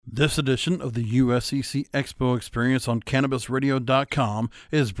This edition of the USCC Expo Experience on CannabisRadio.com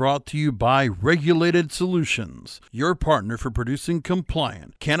is brought to you by Regulated Solutions, your partner for producing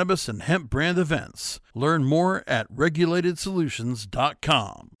compliant cannabis and hemp brand events. Learn more at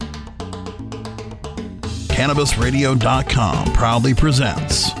regulatedsolutions.com. CannabisRadio.com proudly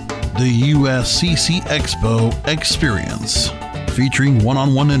presents the USCC Expo Experience, featuring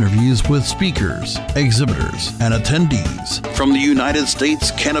one-on-one interviews with speakers, exhibitors, and attendees from the United States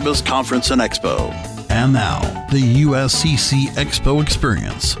Cannabis Conference and Expo. And now, the USCC Expo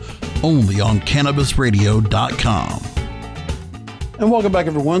Experience, only on CannabisRadio.com. And welcome back,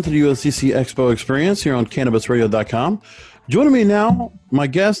 everyone, to the USCC Expo Experience here on CannabisRadio.com. Joining me now, my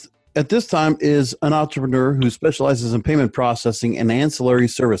guest at this time is an entrepreneur who specializes in payment processing and ancillary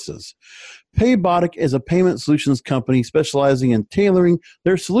services. Paybotic is a payment solutions company specializing in tailoring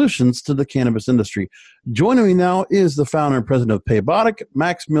their solutions to the cannabis industry. Joining me now is the founder and president of Paybotic,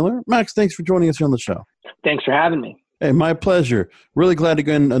 Max Miller. Max, thanks for joining us here on the show. Thanks for having me. Hey, my pleasure. Really glad to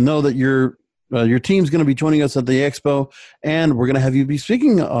go and know that your team's going to be joining us at the Expo, and we're going to have you be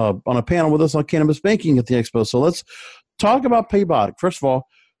speaking on a panel with us on cannabis banking at the Expo. So let's talk about Paybotic. First of all,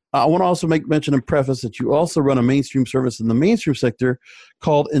 I want to also make mention and preface that you also run a mainstream service in the mainstream sector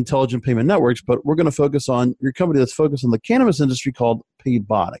called Intelligent Payment Networks, but we're going to focus on your company that's focused on the cannabis industry called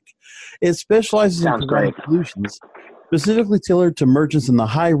Paybotic. It specializes in providing solutions specifically tailored to merchants in the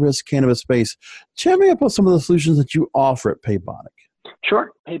high-risk cannabis space. Chat me up on some of the solutions that you offer at Paybotic.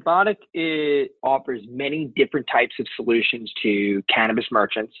 Sure. Paybotic offers many different types of solutions to cannabis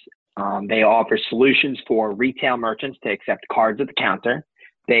merchants. They offer solutions for retail merchants to accept cards at the counter.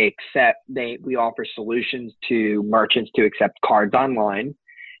 We offer solutions to merchants to accept cards online.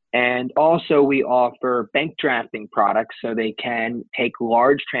 And also we offer bank drafting products so they can take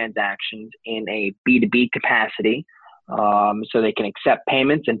large transactions in a B2B capacity, so they can accept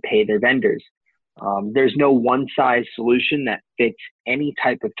payments and pay their vendors. There's no one-size solution that fits any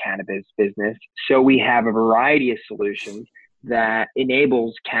type of cannabis business. So we have a variety of solutions that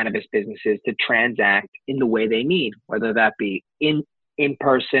enables cannabis businesses to transact in the way they need, whether that be in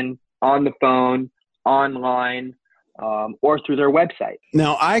person, on the phone, online, or through their website.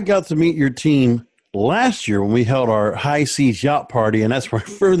 Now, I got to meet your team last year when we held our High Seas Yacht Party, and that's where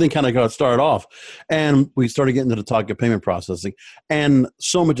everything kind of got started off. And we started getting into the talk of payment processing. And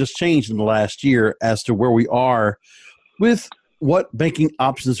so much has changed in the last year as to where we are with what banking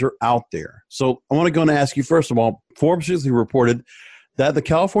options are out there. So I want to go and ask you, first of all, Forbes recently reported that the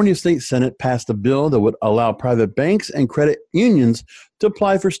California State Senate passed a bill that would allow private banks and credit unions to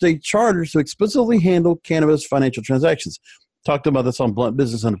apply for state charters to explicitly handle cannabis financial transactions. Talked about this on Blunt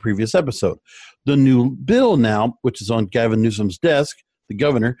Business on a previous episode. The new bill now, which is on Gavin Newsom's desk, the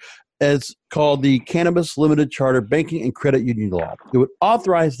governor, is called the Cannabis Limited Charter Banking and Credit Union Law. It would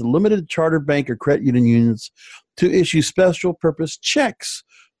authorize the limited charter bank or credit unions to issue special purpose checks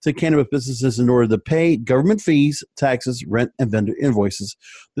to cannabis businesses in order to pay government fees, taxes, rent, and vendor invoices.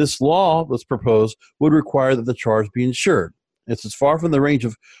 This law was proposed would require that the charge be insured. It's as far from the range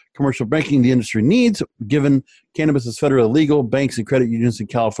of commercial banking the industry needs, given cannabis is federally legal. Banks and credit unions in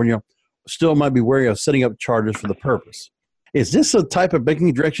California still might be wary of setting up charters for the purpose. Is this a type of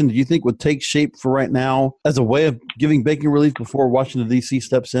banking direction that you think would take shape for right now as a way of giving banking relief before Washington, D.C.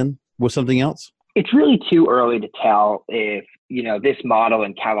 steps in with something else? It's really too early to tell if this model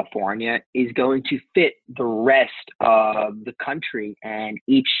in California is going to fit the rest of the country and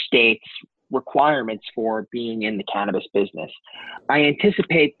each state's requirements for being in the cannabis business. I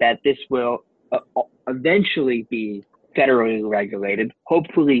anticipate that this will eventually be federally regulated,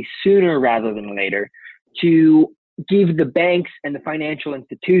 hopefully sooner rather than later, to give the banks and the financial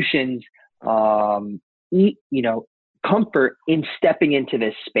institutions, comfort in stepping into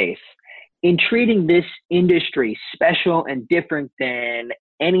this space. In treating this industry special and different than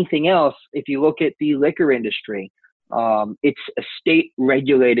anything else, if you look at the liquor industry, it's a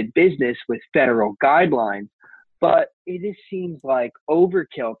state-regulated business with federal guidelines, but it just seems like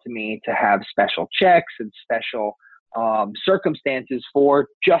overkill to me to have special checks and special circumstances for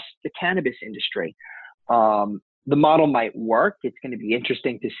just the cannabis industry. The model might work. It's going to be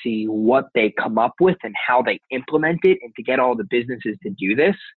interesting to see what they come up with and how they implement it and to get all the businesses to do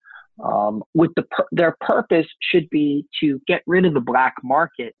this. Their purpose should be to get rid of the black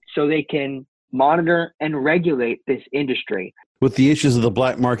market so they can monitor and regulate this industry. With the issues of the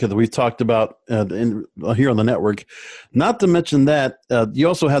black market that we've talked about here on the network, not to mention that you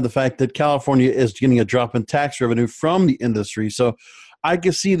also have the fact that California is getting a drop in tax revenue from the industry. So I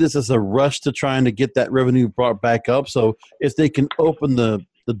can see this as a rush to trying to get that revenue brought back up. So if they can open the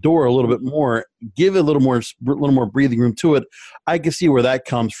the door a little bit more, give it a little more breathing room to it. I can see where that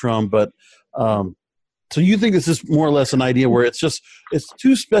comes from, but so you think this is more or less an idea where it's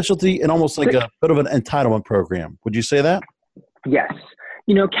too specialty and almost like a bit of an entitlement program. Would you say that? Yes.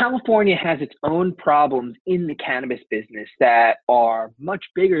 California has its own problems in the cannabis business that are much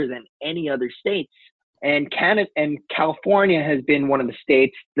bigger than any other states. And California has been one of the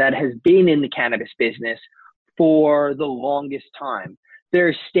states that has been in the cannabis business for the longest time. There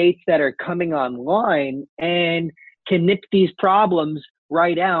are states that are coming online and can nip these problems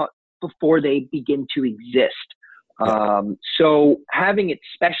right out before they begin to exist. So having it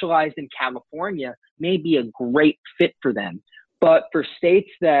specialized in California may be a great fit for them. But for states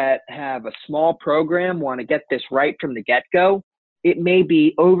that have a small program, want to get this right from the get-go, it may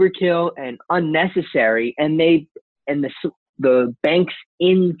be overkill and unnecessary, and the banks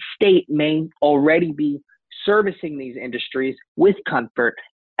in state may already be servicing these industries with comfort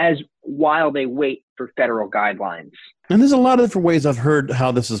while they wait for federal guidelines. And there's a lot of different ways I've heard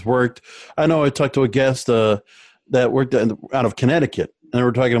how this has worked. I know I talked to a guest that worked out of Connecticut, and they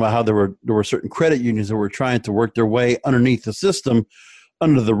were talking about how there were certain credit unions that were trying to work their way underneath the system,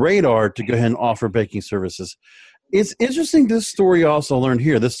 under the radar, to go ahead and offer banking services. It's interesting, this story also learned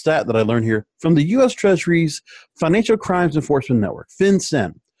here, this stat that I learned here, from the U.S. Treasury's Financial Crimes Enforcement Network,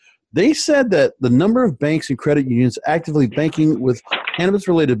 FinCEN. They said that the number of banks and credit unions actively banking with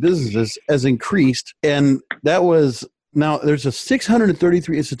cannabis-related businesses has increased, and that was now there's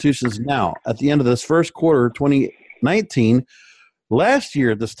 633 institutions now at the end of this first quarter of 2019. Last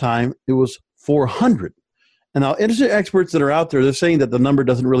year at this time, it was 400. And now industry experts that are out there, they're saying that the number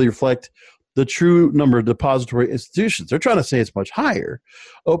doesn't really reflect the true number of depository institutions. They're trying to say it's much higher,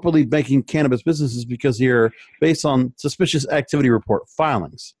 openly banking cannabis businesses, because they're based on suspicious activity report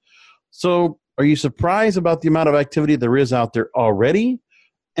filings. So are you surprised about the amount of activity there is out there already?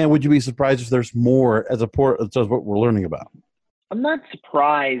 And would you be surprised if there's more as what we're learning about? I'm not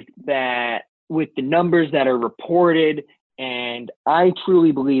surprised that with the numbers that are reported, and I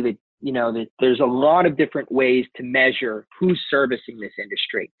truly believe it, that there's a lot of different ways to measure who's servicing this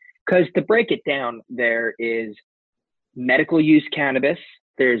industry. Because to break it down, there is medical use cannabis,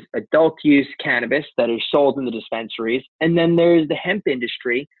 there's adult use cannabis that is sold in the dispensaries, and then there's the hemp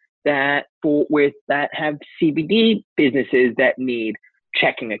industry that have CBD businesses that need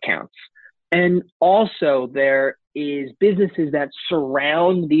checking accounts. And also there is businesses that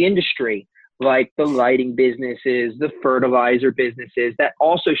surround the industry, like the lighting businesses, the fertilizer businesses, that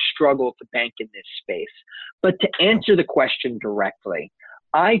also struggle to bank in this space. But to answer the question directly,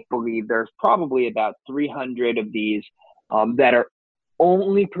 I believe there's probably about 300 of these that are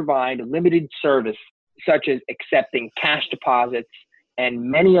only provide limited service, such as accepting cash deposits, and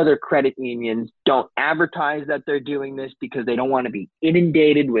many other credit unions don't advertise that they're doing this because they don't want to be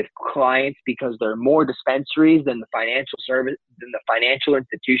inundated with clients, because there are more dispensaries than the financial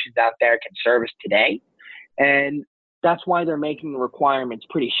institutions out there can service today. And that's why they're making the requirements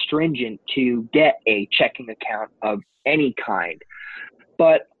pretty stringent to get a checking account of any kind.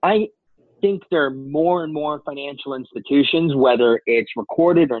 But I think there are more and more financial institutions, whether it's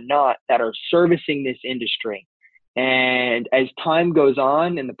recorded or not, that are servicing this industry. And as time goes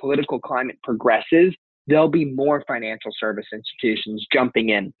on and the political climate progresses, there'll be more financial service institutions jumping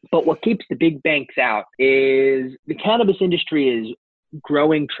in. But what keeps the big banks out is the cannabis industry is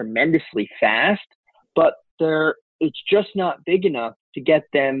growing tremendously fast, but it's just not big enough to get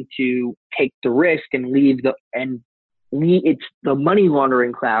them to take the risk and it's the money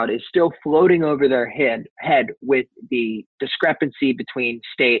laundering cloud is still floating over their head with the discrepancy between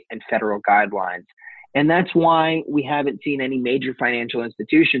state and federal guidelines. And that's why we haven't seen any major financial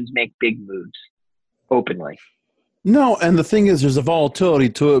institutions make big moves openly. No, and the thing is, there's a volatility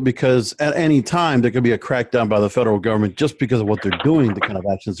to it, because at any time there could be a crackdown by the federal government just because of what they're doing, the kind of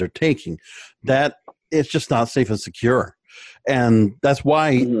actions they're taking. That it's just not safe and secure. And that's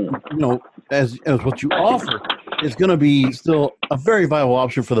why, as what you offer is going to be still a very viable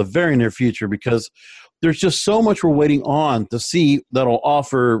option for the very near future, because there's just so much we're waiting on to see that'll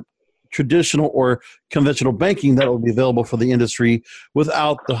offer traditional or conventional banking that will be available for the industry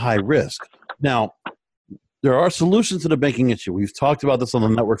without the high risk. Now, there are solutions to the banking issue. We've talked about this on the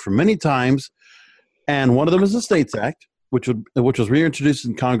network for many times, and one of them is the States Act, which was reintroduced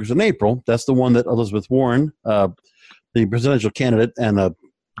in Congress in April. That's the one that Elizabeth Warren, the presidential candidate and a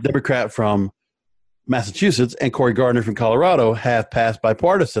Democrat from Massachusetts, and Cory Gardner from Colorado have passed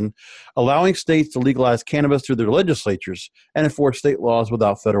bipartisan, allowing states to legalize cannabis through their legislatures and enforce state laws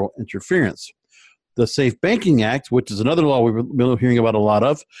without federal interference. The Safe Banking Act, which is another law we've been hearing about a lot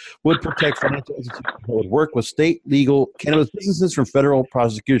of, would protect financial institutions that would work with state legal cannabis businesses from federal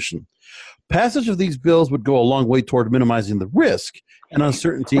prosecution. Passage of these bills would go a long way toward minimizing the risk and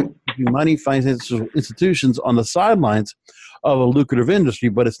uncertainty, keeping money financial institutions on the sidelines of a lucrative industry,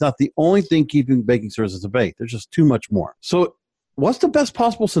 but it's not the only thing keeping banking services at bay. There's just too much more. So what's the best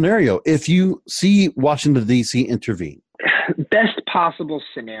possible scenario if you see Washington, D.C. intervene? Best possible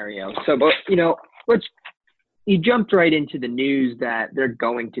scenario. So, you jumped right into the news that they're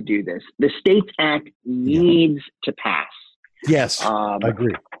going to do this. The States Act needs to pass. Yes, I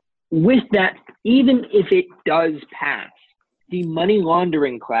agree. With that, even if it does pass, the money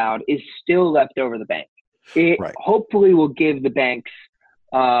laundering cloud is still left over the bank. It hopefully will give the banks,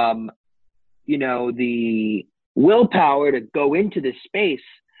 the willpower to go into this space,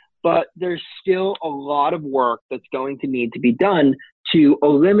 but there's still a lot of work that's going to need to be done to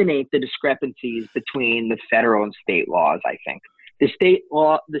eliminate the discrepancies between the federal and state laws. I think the state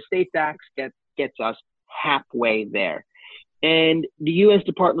Act gets us halfway there. And the U.S.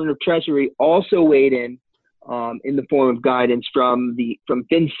 Department of Treasury also weighed in the form of guidance from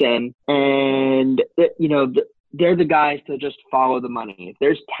FinCEN, and they're the guys to just follow the money. If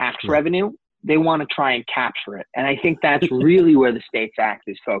there's tax revenue, they want to try and capture it, and I think that's really where the States Act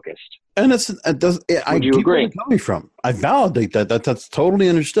is focused. And I get where you're coming from. I validate that. That's totally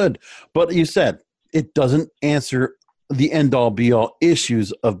understood. But you said it doesn't answer the end-all, be-all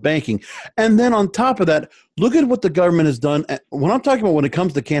issues of banking. And then on top of that, look at what the government has done. When I'm talking about when it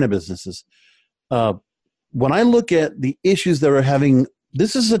comes to cannabis businesses, when I look at the issues that are having,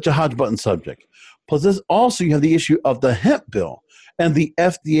 this is such a hot-button subject. Plus, this also you have the issue of the hemp bill and the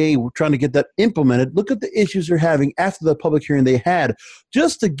FDA trying to get that implemented. Look at the issues they're having after the public hearing they had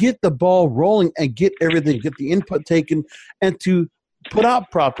just to get the ball rolling and get everything, get the input taken, and to put out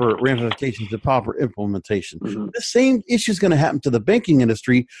proper ramifications and proper implementation. Mm-hmm. The same issue is going to happen to the banking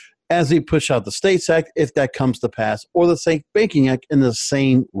industry as they push out the States Act, if that comes to pass, or the Safe Banking Act in the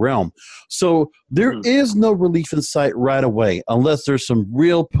same realm. So there is no relief in sight right away unless there's some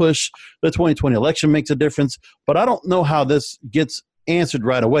real push. The 2020 election makes a difference, but I don't know how this gets answered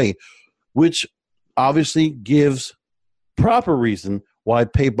right away, which obviously gives proper reason why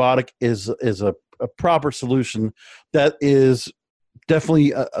Paybotic is a proper solution that is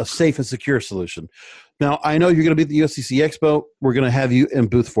definitely a safe and secure solution. Now, I know you're going to be at the USCC Expo. We're going to have you in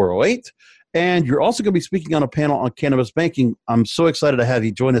booth 408, and you're also going to be speaking on a panel on cannabis banking. I'm so excited to have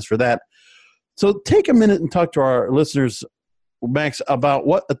you join us for that. So take a minute and talk to our listeners, Max, about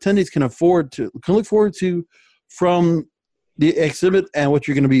what attendees can look forward to from the exhibit and what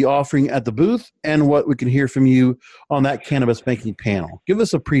you're going to be offering at the booth and what we can hear from you on that cannabis banking panel. Give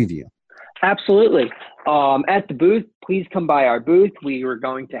us a preview. Absolutely. At the booth, please come by our booth. We are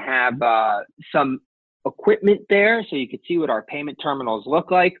going to have some equipment there so you can see what our payment terminals look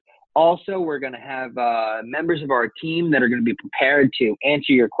like. Also, we're going to have members of our team that are going to be prepared to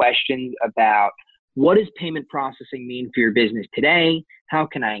answer your questions about what does payment processing mean for your business today? How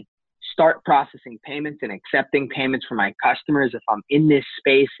can I start processing payments and accepting payments for my customers if I'm in this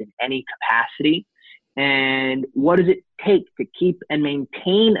space in any capacity? And what does it take to keep and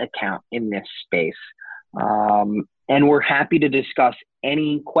maintain account in this space? And we're happy to discuss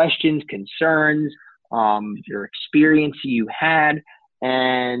any questions, concerns, your experience you had.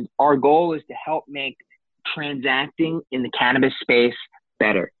 And our goal is to help make transacting in the cannabis space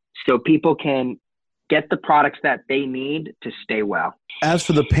better so people can get the products that they need to stay well. As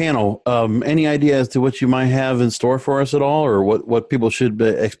for the panel, any idea as to what you might have in store for us at all, or what people should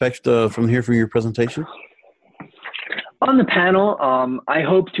expect from your presentation? On the panel, I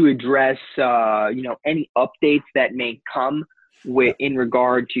hope to address any updates that may come in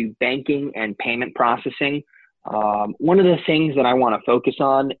regard to banking and payment processing. One of the things that I want to focus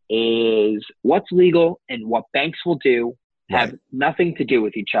on is what's legal and what banks will do have nothing to do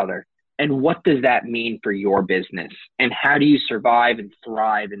with each other. And what does that mean for your business? And how do you survive and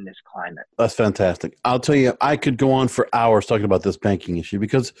thrive in this climate? That's fantastic. I'll tell you, I could go on for hours talking about this banking issue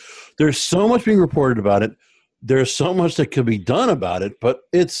because there's so much being reported about it. There's so much that could be done about it, but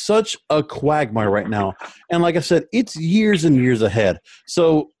it's such a quagmire right now. And like I said, it's years and years ahead.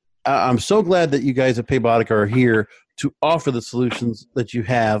 So I'm so glad that you guys at Paybotic are here to offer the solutions that you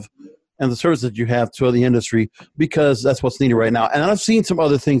have and the service that you have to the industry, because that's what's needed right now. And I've seen some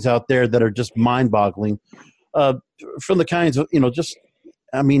other things out there that are just mind-boggling from the kinds of,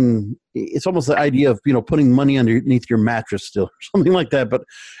 it's almost the idea of, putting money underneath your mattress still, or something like that, but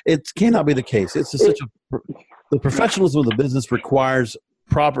it cannot be the case. It's just the professionalism of the business requires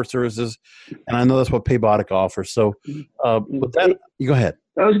proper services, and I know that's what Paybotic offers. So with that, you go ahead.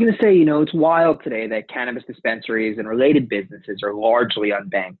 I was going to say, it's wild today that cannabis dispensaries and related businesses are largely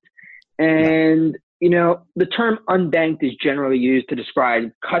unbanked. And, the term unbanked is generally used to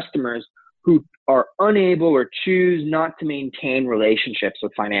describe customers who are unable or choose not to maintain relationships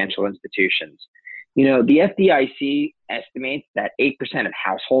with financial institutions. The FDIC estimates that 8% of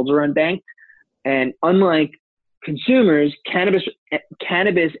households are unbanked. And unlike consumers, cannabis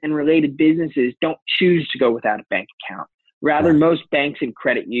and related businesses don't choose to go without a bank account. Rather, most banks and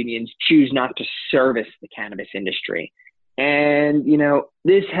credit unions choose not to service the cannabis industry. And,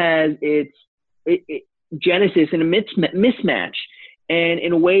 this has its genesis in a mismatch, and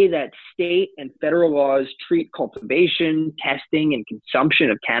in a way that state and federal laws treat cultivation, testing, and consumption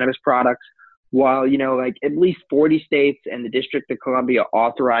of cannabis products, while, at least 40 states and the District of Columbia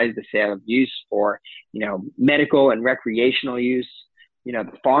authorize the sale of use for, medical and recreational use. The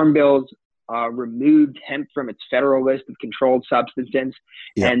farm bills removed hemp from its federal list of controlled substances,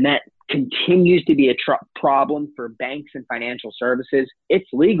 and that continues to be a problem for banks and financial services. It's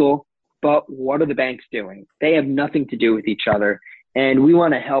legal, but what are the banks doing? They have nothing to do with each other. And we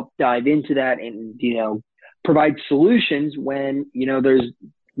want to help dive into that and, provide solutions when, there's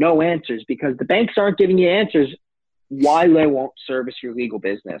no answers, because the banks aren't giving you answers why they won't service your legal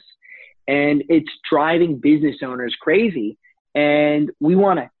business. And it's driving business owners crazy. And we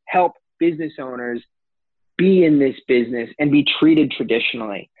want to help business owners be in this business and be treated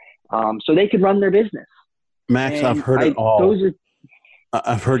traditionally, so they can run their business. Max, and I've heard it all.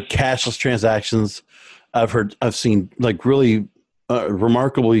 I've heard cashless transactions. I've seen like really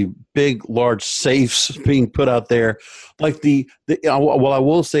remarkably big, large safes being put out there. Like what I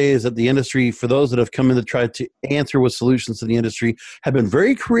will say is that the industry, for those that have come in to try to answer with solutions to the industry, have been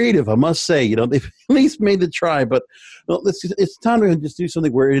very creative. I must say, they've at least made the try. But it's time to just do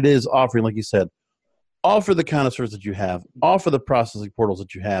something where it is offering, like you said, offer the kind of service that you have, offer the processing portals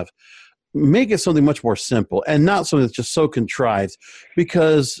that you have. Make it something much more simple and not something that's just so contrived,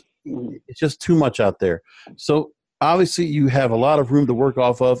 because it's just too much out there. So obviously you have a lot of room to work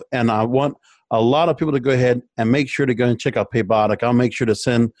off of, and I want a lot of people to go ahead and make sure to go and check out Paybotic. I'll make sure to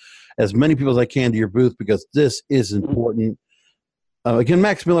send as many people as I can to your booth, because this is important. Again,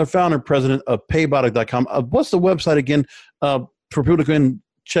 Max Miller, founder and president of Paybotic.com. What's the website again for people to go and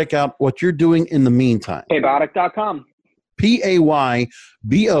check out what you're doing in the meantime? Paybotic.com. Paybotic.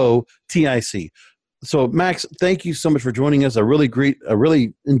 So, Max, thank you so much for joining us. I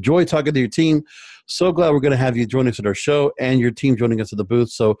really enjoy talking to your team. So glad we're going to have you join us at our show and your team joining us at the booth.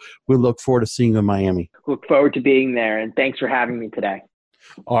 So we look forward to seeing you in Miami. Look forward to being there, and thanks for having me today.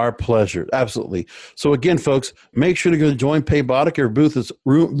 Our pleasure. Absolutely. So again, folks, make sure to go join Paybotic. Our booth is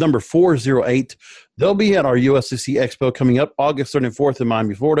room number 408. They'll be at our USCC Expo coming up August 3rd and 4th in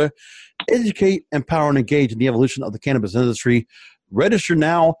Miami, Florida. Educate, empower, and engage in the evolution of the cannabis industry. Register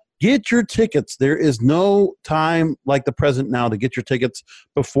now. Get your tickets. There is no time like the present now to get your tickets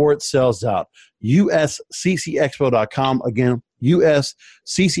before it sells out. USCCExpo.com. Again,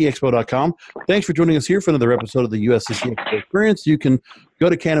 USCCExpo.com. Thanks for joining us here for another episode of the USCC Expo Experience. You can go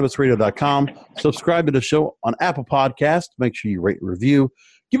to CannabisRadio.com, subscribe to the show on Apple Podcasts. Make sure you rate and review.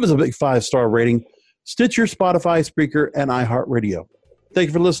 Give us a big 5-star rating. Stitcher, Spotify, Spreaker, and iHeartRadio. Thank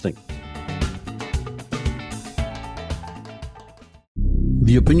you for listening.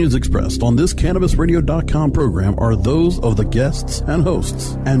 The opinions expressed on this CannabisRadio.com program are those of the guests and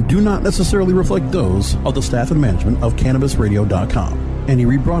hosts and do not necessarily reflect those of the staff and management of CannabisRadio.com. Any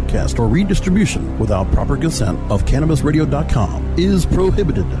rebroadcast or redistribution without proper consent of CannabisRadio.com is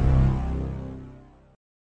prohibited.